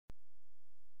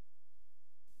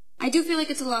I do feel like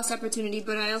it's a lost opportunity,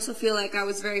 but I also feel like I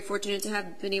was very fortunate to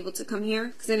have been able to come here,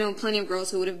 because I know plenty of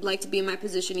girls who would have liked to be in my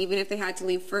position, even if they had to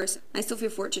leave first. I still feel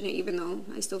fortunate, even though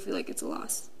I still feel like it's a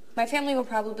loss. My family will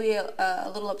probably be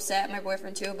a little upset, my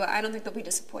boyfriend too, but I don't think they'll be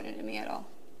disappointed in me at all.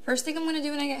 First thing I'm going to do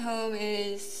when I get home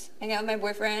is hang out with my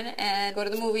boyfriend and go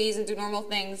to the movies and do normal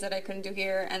things that I couldn't do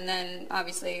here, and then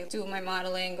obviously do my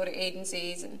modeling, go to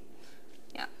agencies, and